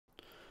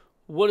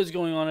What is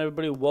going on,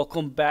 everybody?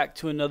 Welcome back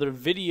to another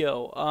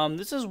video.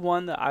 This is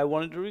one that I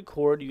wanted to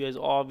record. You guys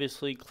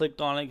obviously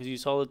clicked on it because you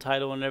saw the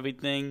title and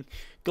everything.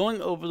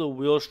 Going over the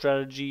wheel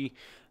strategy,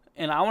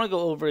 and I want to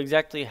go over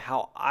exactly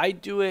how I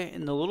do it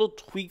and the little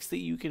tweaks that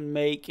you can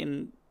make,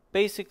 and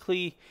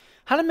basically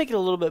how to make it a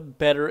little bit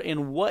better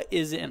and what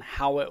is it and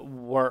how it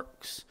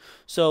works.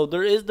 So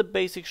there is the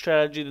basic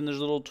strategy, then there's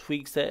little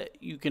tweaks that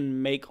you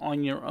can make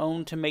on your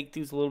own to make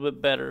things a little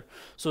bit better.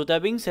 So with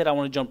that being said, I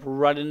want to jump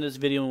right into this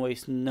video and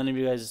waste none of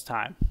you guys'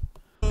 time.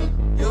 I've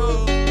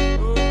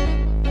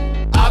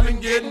been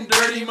getting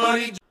dirty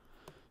money.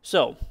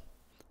 So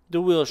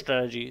the wheel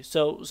strategy.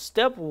 So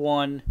step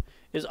one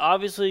is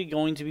obviously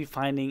going to be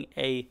finding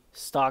a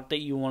stock that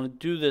you want to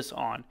do this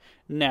on.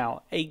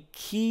 Now, a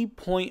key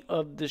point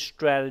of this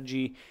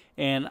strategy,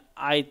 and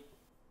I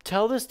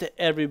tell this to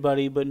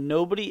everybody, but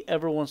nobody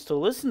ever wants to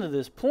listen to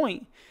this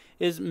point,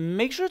 is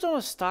make sure it's on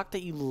a stock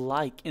that you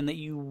like and that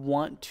you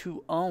want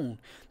to own.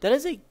 That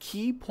is a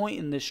key point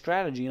in this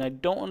strategy, and I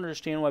don't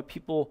understand why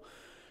people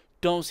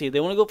don't see it.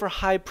 They want to go for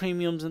high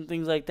premiums and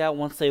things like that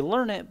once they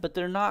learn it, but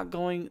they're not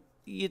going.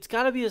 It's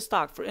got to be a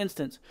stock. For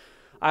instance,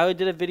 I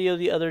did a video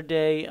the other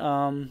day.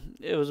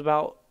 It was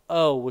about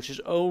O, which is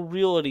O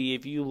Realty.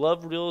 If you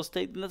love real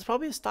estate, then that's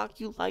probably a stock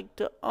you like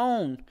to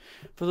own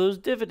for those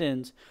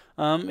dividends.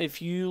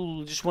 If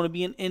you just want to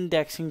be an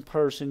indexing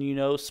person, you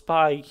know,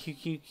 SPY,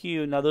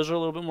 QQQ. Now, those are a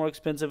little bit more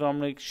expensive, and I'm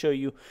going to show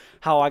you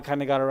how I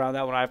kind of got around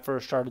that when I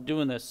first started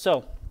doing this.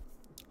 So,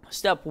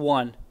 step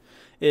one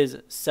is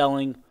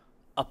selling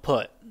a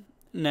put.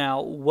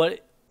 Now,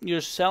 what you're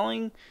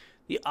selling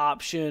the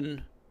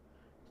option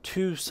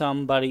to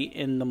somebody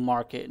in the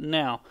market.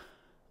 Now,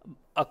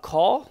 a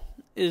call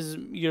is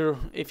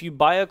if you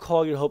buy a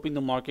call, you're hoping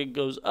the market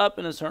goes up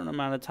in a certain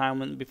amount of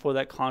time before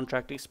that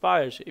contract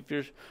expires. If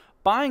you're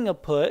buying a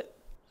put,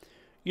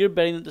 you're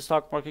betting that the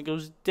stock market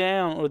goes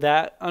down, or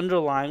that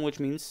underlying, which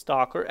means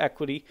stock or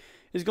equity,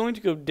 is going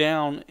to go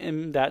down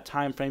in that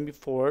time frame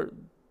before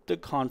the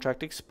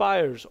contract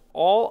expires.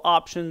 All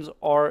options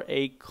are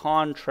a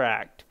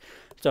contract.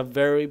 It's a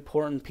very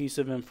important piece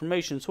of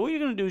information. So what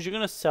you're going to do is you're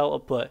going to sell a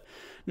put.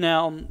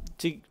 Now,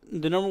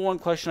 the number one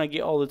question I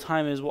get all the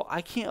time is, well, I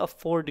can't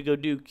afford to go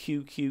do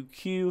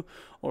QQQ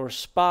or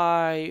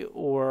SPY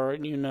or,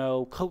 you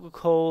know,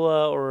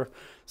 Coca-Cola or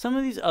some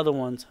of these other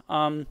ones.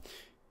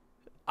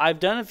 I've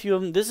done a few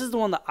of them. This is the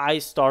one that I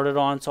started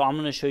on, so I'm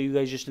going to show you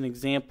guys just an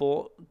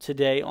example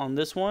today on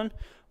this one.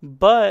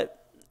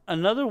 But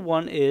another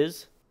one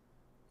is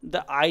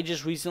that I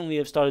just recently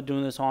have started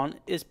doing this on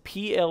is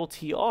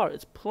PLTR.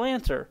 It's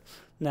Planter.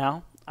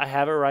 Now, I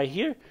have it right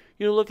here.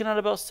 You're looking at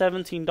about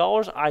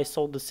 $17. I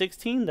sold the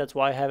 16. That's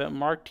why I have it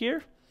marked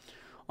here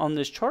on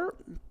this chart.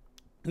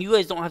 You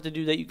guys don't have to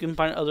do that. You can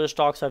find other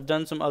stocks. I've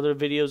done some other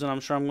videos, and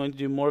I'm sure I'm going to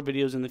do more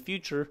videos in the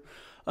future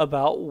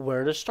about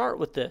where to start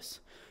with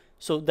this.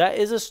 So that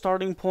is a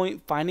starting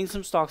point, finding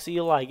some stocks that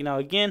you like. Now,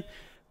 again,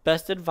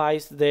 best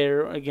advice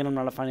there, again, I'm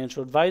not a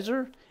financial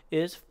advisor,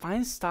 is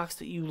find stocks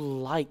that you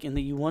like and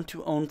that you want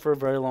to own for a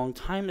very long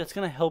time. That's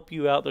going to help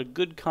you out. They're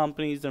good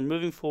companies. They're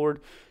moving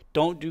forward.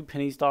 Don't do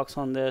penny stocks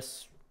on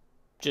this.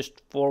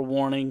 Just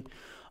forewarning.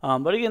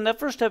 But again, that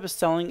first step is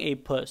selling a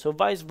put. So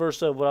vice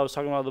versa, what I was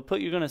talking about, the put,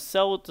 you're going to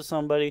sell it to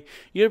somebody.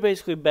 You're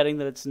basically betting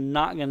that it's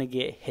not going to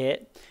get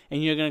hit,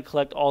 and you're going to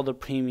collect all the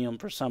premium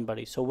for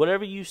somebody. So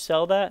whatever you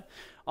sell that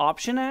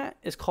option at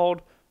is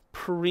called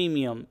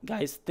premium.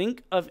 Guys,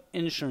 think of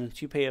insurance.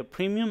 You pay a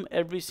premium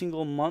every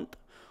single month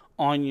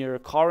on your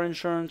car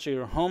insurance or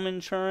your home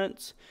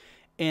insurance,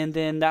 and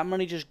then that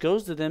money just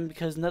goes to them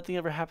because nothing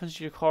ever happens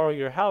to your car or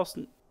your house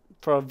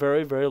for a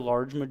very, very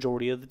large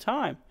majority of the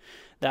time.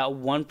 That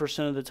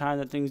 1% of the time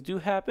that things do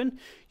happen,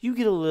 you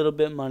get a little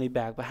bit money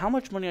back. But how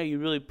much money are you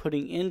really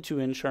putting into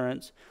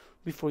insurance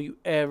before you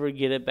ever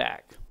get it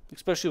back,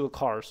 especially with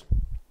cars?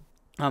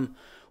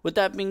 With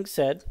that being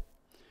said,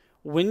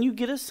 when you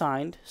get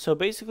assigned, so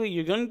basically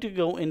you're going to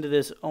go into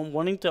this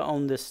wanting to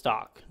own this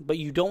stock, but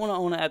you don't want to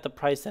own it at the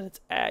price that it's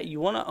at. You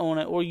want to own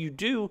it, or you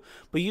do,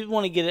 but you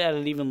want to get it at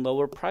an even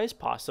lower price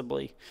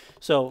possibly.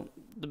 So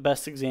the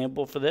best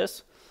example for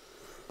this,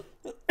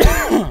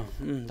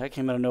 that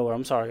came out of nowhere.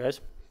 I'm sorry, guys.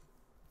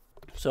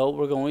 So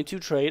we're going to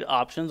trade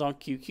options on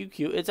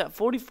QQQ. It's at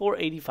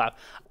 $44.85.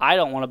 I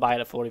don't want to buy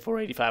it at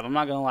 $44.85. I'm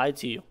not going to lie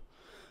to you.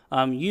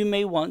 You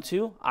may want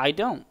to. I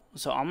don't.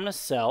 So I'm going to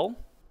sell.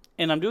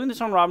 And I'm doing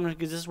this on Robinhood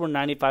because this is where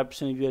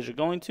 95% of you guys are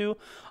going to.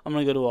 I'm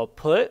going to go to a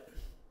put.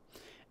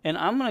 And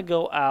I'm going to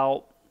go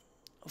out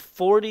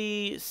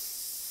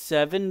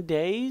 47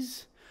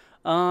 days.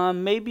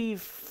 Maybe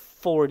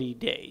 40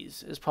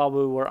 days is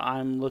probably where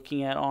I'm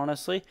looking at,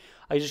 honestly.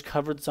 I just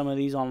covered some of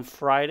these on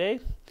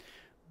Friday.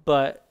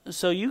 But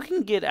so you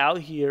can get out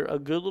here a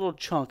good little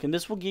chunk, and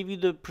this will give you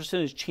the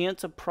percentage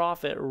chance of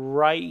profit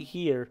right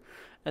here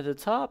at the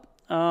top.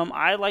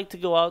 I like to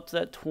go out to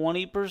that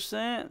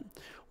 20%,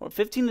 or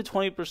 15 to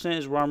 20%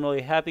 is where I'm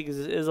really happy because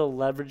it is a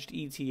leveraged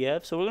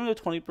ETF. So we're going to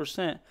go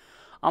 20%.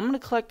 I'm going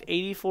to collect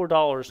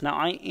 $84. Now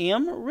I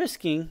am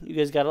risking, you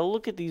guys got to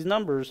look at these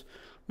numbers,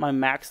 my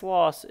max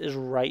loss is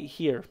right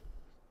here.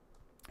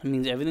 It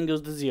means everything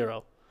goes to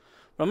zero.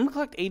 But I'm going to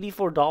collect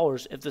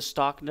 $84 if the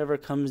stock never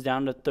comes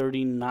down to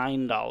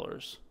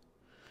 $39.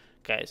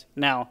 Guys,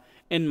 now,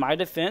 in my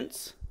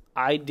defense,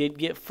 I did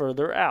get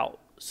further out.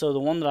 So the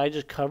one that I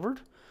just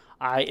covered,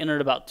 I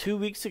entered about 2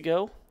 weeks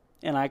ago,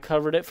 and I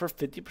covered it for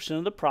 50%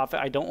 of the profit.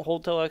 I don't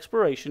hold till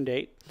expiration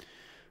date,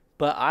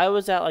 but I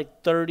was at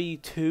like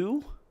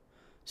 32.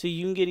 So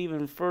you can get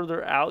even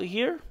further out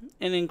here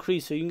and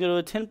increase. So you can go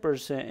to a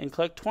 10% and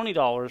collect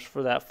 $20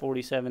 for that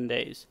 47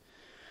 days.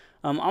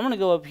 I'm going to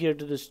go up here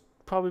to this,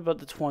 probably about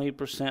the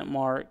 20%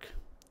 mark.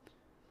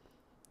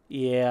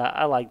 Yeah,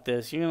 I like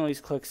this. You can at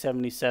least collect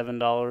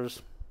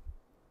 $77.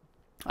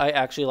 I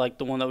actually like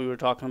the one that we were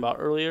talking about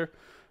earlier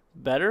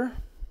better.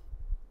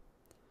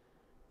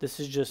 This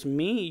is just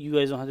me. You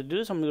guys don't have to do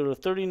this. I'm going to go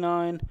to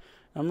 39.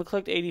 I'm going to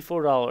collect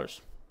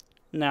 $84.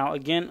 Now,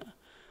 again,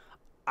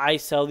 I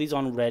sell these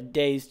on red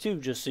days too,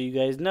 just so you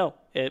guys know.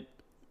 It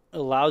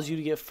allows you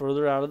to get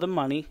further out of the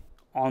money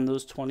on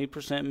those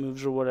 20%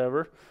 moves or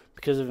whatever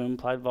because of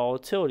implied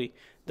volatility.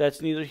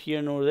 That's neither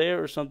here nor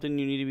there or something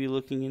you need to be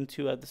looking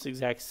into at this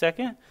exact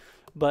second,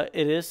 but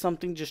it is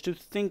something just to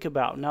think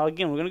about. Now,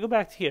 again, we're going to go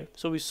back to here.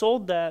 So we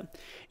sold that,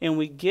 and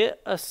we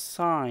get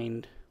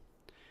assigned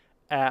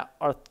at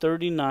our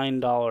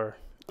 $39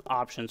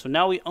 option. So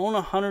now we own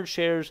 100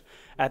 shares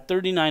at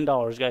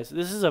 $39, guys.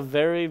 This is a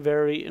very,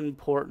 very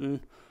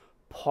important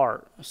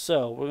part.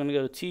 So we're going to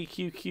go to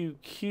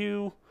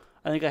TQQQ.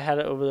 I think I had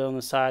it over there on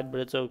the side,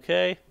 but it's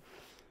okay.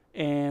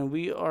 And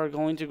we are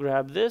going to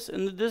grab this,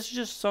 and this is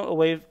just a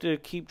way to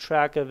keep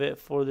track of it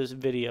for this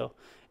video.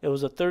 It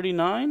was a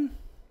 39,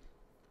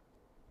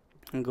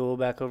 and go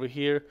back over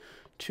here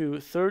to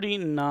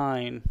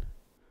 39.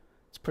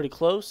 It's pretty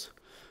close.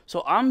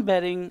 So I'm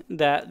betting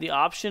that the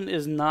option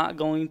is not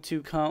going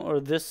to come, or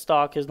this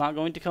stock is not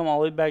going to come all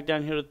the way back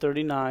down here to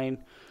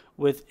 39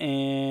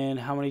 within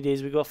how many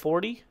days we go?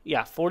 40?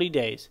 Yeah, 40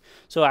 days.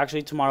 So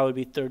actually tomorrow would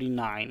be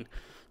 39.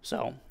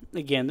 So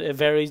again, it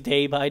varies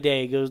day by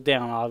day. It goes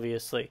down,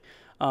 obviously.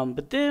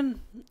 But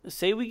then,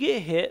 say we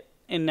get hit,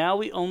 and now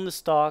we own the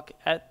stock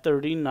at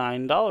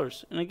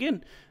 $39. And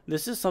again,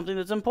 this is something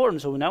that's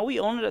important. So now we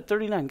own it at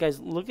 39. Guys,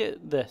 look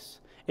at this.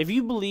 If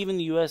you believe in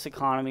the U.S.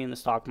 economy and the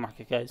stock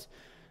market, guys,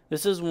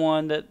 this is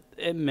one that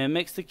it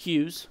mimics the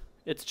Qs.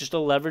 It's just a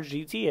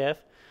leveraged ETF.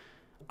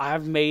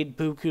 I've made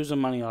bukus of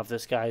money off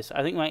this, guys.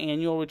 I think my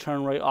annual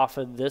return rate off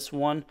of this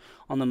one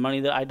on the money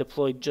that I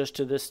deployed just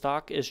to this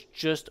stock is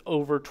just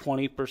over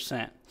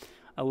 20%.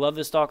 I love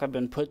this stock. I've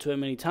been put to it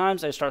many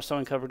times. I start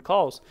selling covered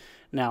calls.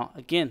 Now,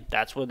 again,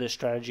 that's where this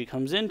strategy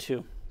comes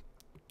into.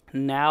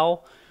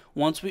 Now,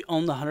 once we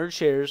own the 100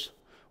 shares,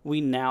 we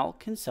now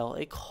can sell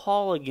a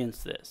call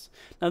against this.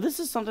 Now, this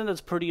is something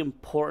that's pretty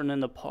important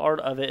in the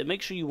part of it.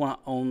 Make sure you want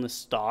to own the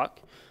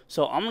stock.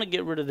 So I'm going to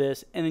get rid of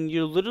this, and then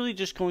you're literally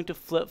just going to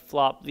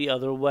flip-flop the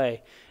other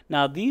way.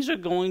 Now, these are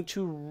going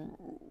to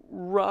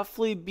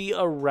roughly be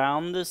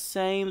around the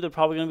same. They're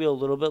probably going to be a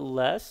little bit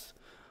less,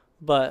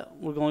 but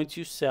we're going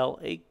to sell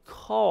a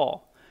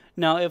call.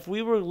 Now, if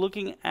we were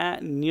looking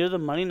at near the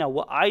money, now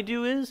what I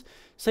do is,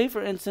 say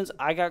for instance,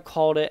 I got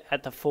called it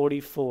at the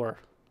 44.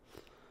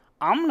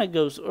 I'm going to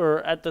go,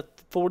 or at the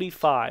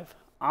 45.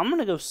 I'm going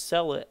to go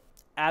sell it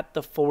at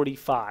the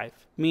 45,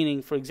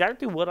 meaning for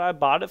exactly what I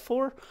bought it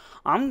for,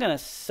 I'm going to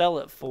sell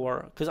it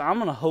for, because I'm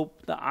going to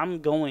hope that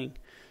I'm going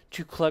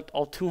to collect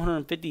all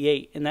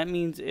 258, and that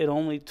means it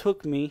only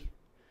took me,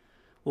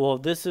 well,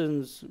 this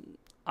is,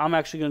 I'm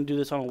actually going to do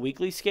this on a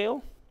weekly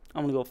scale.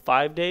 I'm going to go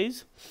 5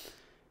 days,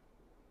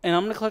 and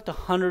I'm going to collect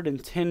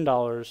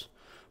 $110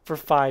 for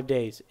 5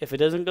 days. If it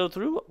doesn't go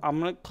through, I'm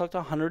going to collect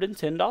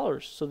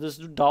 $110. So this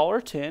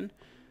 $1.10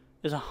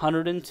 is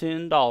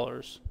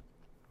 $110.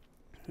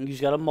 You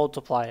just got to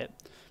multiply it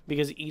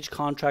because each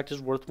contract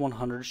is worth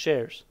 100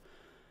 shares.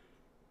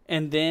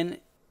 And then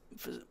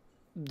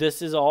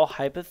this is all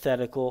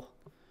hypothetical.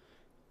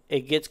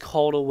 It gets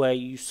called away.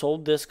 You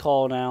sold this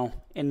call now,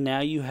 and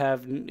now you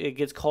have, it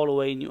gets called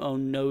away and you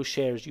own no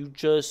shares. You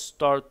just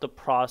start the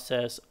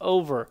process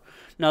over.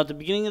 Now, at the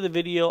beginning of the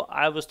video,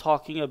 I was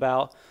talking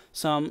about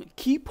some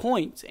key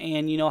points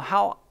and, you know,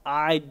 how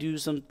I do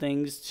some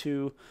things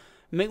to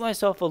make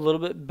myself a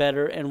little bit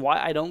better and why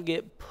I don't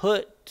get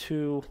put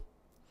to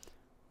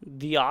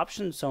the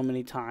option so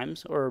many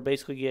times, or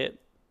basically get,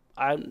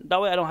 that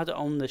way I don't have to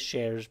own the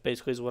shares,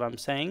 basically is what I'm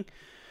saying,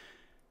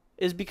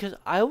 is because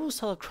I will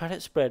sell a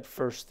credit spread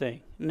first thing.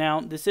 Now,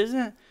 this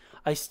isn't,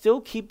 I still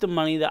keep the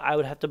money that I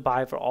would have to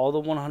buy for all the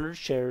 100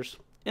 shares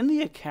in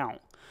the account,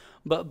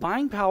 but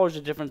buying power is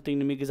a different thing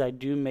to me because I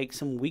do make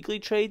some weekly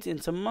trades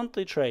and some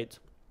monthly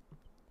trades.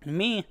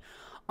 Me,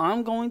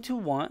 I'm going to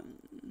want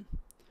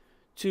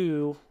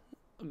to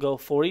go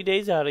 40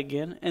 days out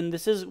again, and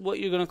this is what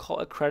you're going to call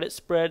a credit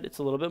spread. It's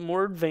a little bit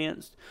more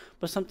advanced,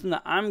 but something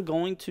that I'm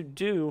going to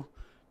do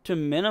to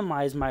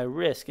minimize my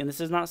risk. And this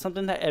is not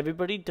something that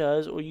everybody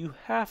does or you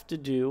have to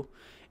do.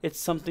 It's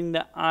something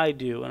that I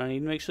do, and I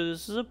need to make sure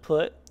this is a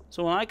put.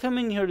 So when I come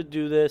in here to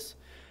do this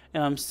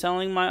and I'm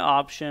selling my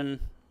option,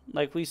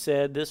 like we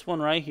said, this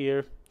one right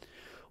here,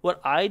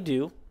 what I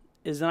do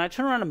is then I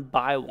turn around and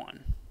buy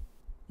one.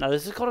 Now,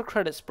 this is called a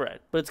credit spread,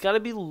 but it's got to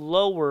be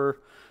lower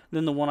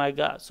than the one I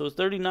got. So it's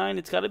 39.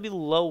 It's got to be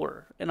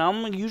lower. And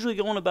I'm usually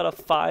going about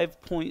a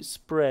 5-point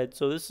spread.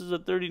 So this is a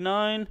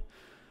 39,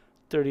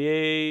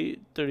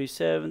 38,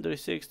 37,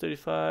 36,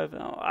 35.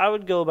 I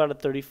would go about a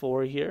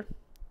 34 here.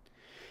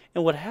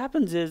 And what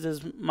happens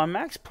is my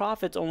max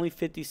profit's only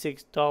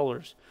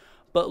 $56.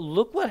 But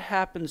look what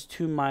happens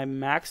to my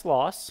max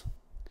loss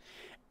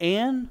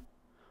and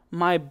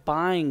my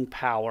buying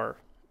power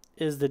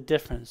is the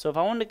difference. So if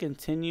I want to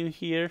continue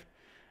here,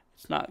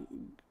 it's not,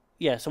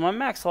 yeah, so my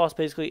max loss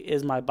basically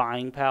is my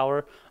buying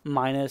power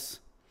minus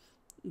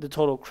the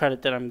total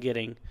credit that I'm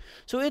getting.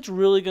 So it's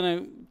really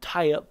going to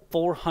tie up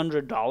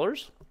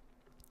 $400.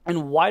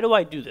 And why do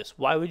I do this?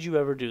 Why would you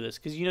ever do this?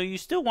 Because, you know, you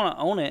still want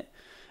to own it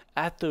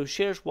at those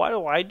shares. Why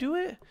do I do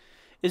it?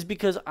 Is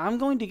because I'm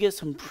going to get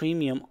some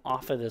premium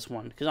off of this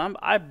one. Because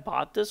I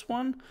bought this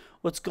one.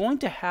 What's going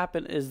to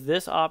happen is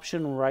this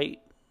option right,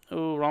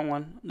 oh, wrong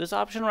one. This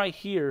option right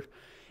here,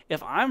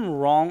 if I'm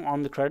wrong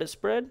on the credit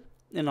spread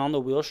and on the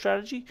wheel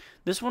strategy,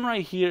 this one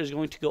right here is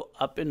going to go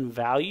up in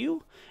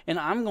value. And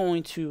I'm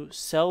going to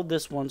sell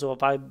this one. So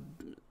if I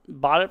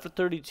bought it for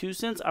 32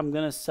 cents, I'm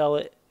going to sell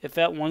it. If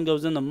that one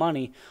goes in the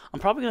money, I'm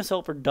probably going to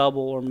sell it for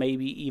double or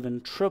maybe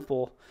even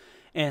triple.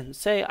 And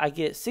say I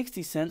get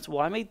 60 cents,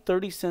 well, I made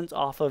 30 cents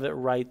off of it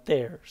right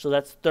there. So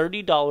that's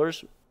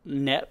 $30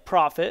 net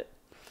profit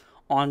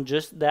on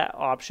just that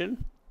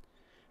option.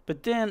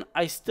 But then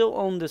I still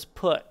own this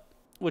put,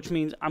 which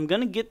means I'm going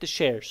to get the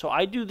shares. So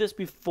I do this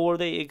before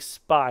they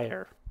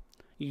expire.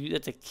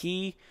 That's a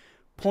key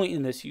point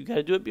in this. You got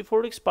to do it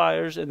before it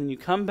expires, and then you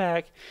come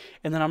back,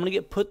 and then I'm going to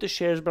get put the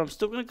shares, but I'm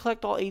still going to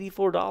collect all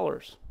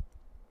 $84.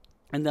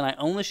 And then I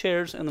own the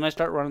shares, and then I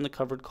start running the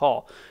covered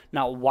call.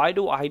 Now, why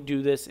do I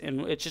do this?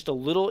 And it's just a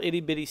little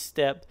itty-bitty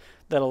step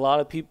that a lot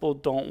of people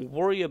don't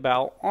worry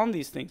about on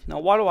these things. Now,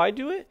 why do I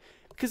do it?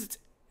 Because it's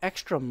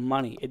extra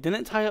money. It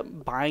didn't tie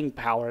up buying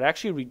power. It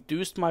actually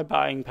reduced my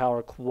buying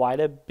power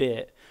quite a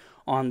bit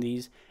on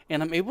these.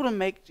 And I'm able to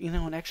make, you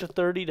know, an extra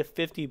 30 to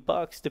 50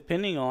 bucks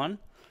depending on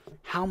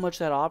how much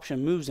that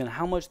option moves and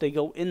how much they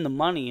go in the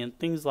money and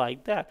things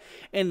like that.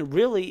 And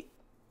really,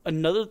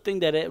 another thing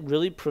that it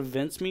really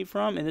prevents me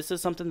from, and this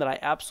is something that I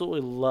absolutely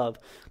love,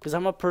 because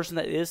I'm a person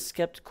that is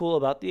skeptical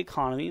about the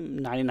economy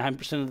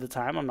 99% of the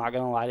time. I'm not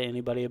going to lie to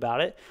anybody about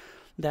it.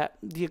 That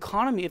the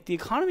economy, if the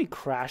economy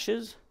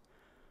crashes,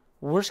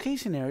 worst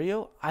case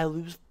scenario, I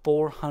lose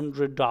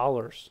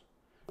 $400.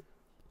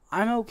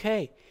 I'm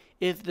okay.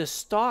 If the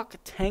stock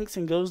tanks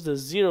and goes to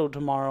zero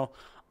tomorrow,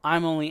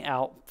 I'm only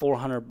out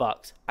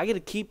 $400. I get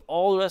to keep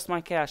all the rest of my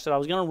cash that I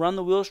was going to run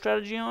the wheel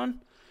strategy on.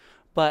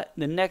 But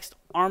the next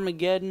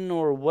Armageddon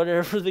or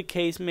whatever the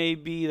case may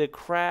be, the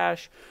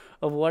crash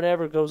of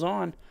whatever goes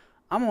on,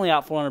 I'm only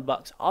out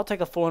 $400. I'll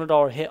take a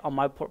 $400 hit on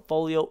my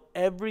portfolio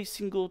every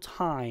single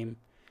time,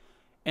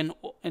 and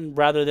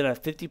rather than a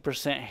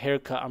 50%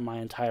 haircut on my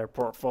entire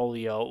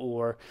portfolio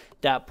or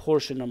that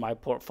portion of my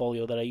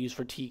portfolio that I use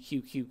for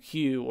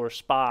TQQQ or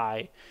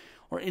SPY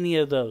or any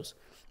of those.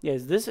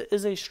 Yes, this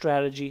is a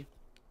strategy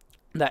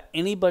that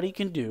anybody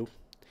can do.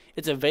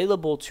 It's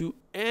available to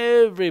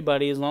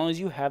everybody as long as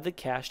you have the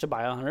cash to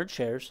buy 100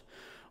 shares,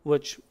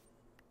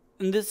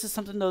 and this is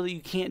something, though, that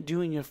you can't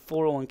do in your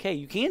 401k.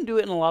 You can do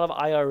it in a lot of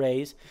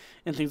IRAs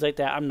and things like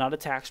that. I'm not a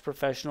tax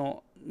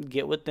professional.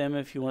 Get with them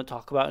if you want to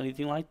talk about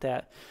anything like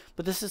that.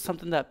 But this is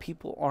something that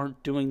people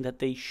aren't doing that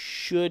they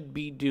should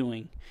be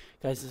doing.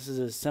 Guys, this is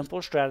a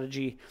simple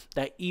strategy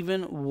that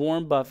even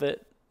Warren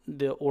Buffett,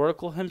 the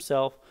Oracle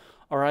himself,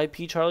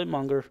 R.I.P. Charlie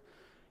Munger,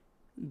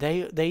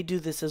 They do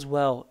this as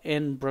well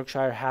in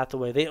Berkshire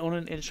Hathaway. They own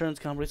an insurance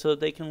company so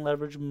that they can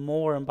leverage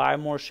more and buy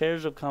more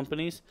shares of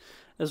companies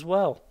as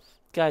well.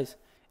 Guys,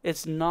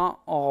 it's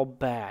not all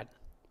bad.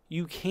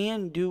 You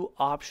can do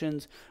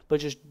options, but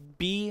just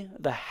be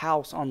the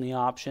house on the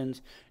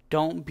options.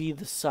 Don't be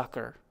the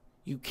sucker.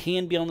 You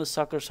can be on the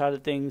sucker side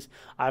of things.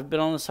 I've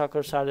been on the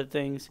sucker side of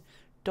things.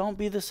 Don't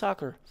be the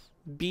sucker.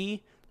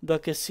 Be the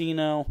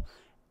casino.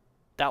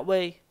 That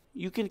way,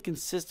 you can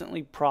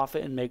consistently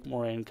profit and make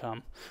more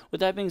income.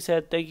 With that being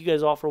said, thank you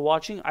guys all for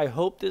watching. I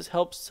hope this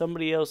helps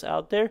somebody else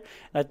out there.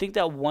 And I think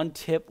that one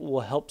tip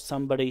will help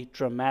somebody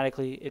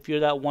dramatically. If you're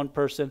that one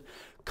person,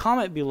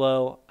 comment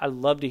below. I'd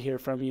love to hear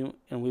from you,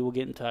 and we will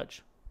get in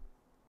touch.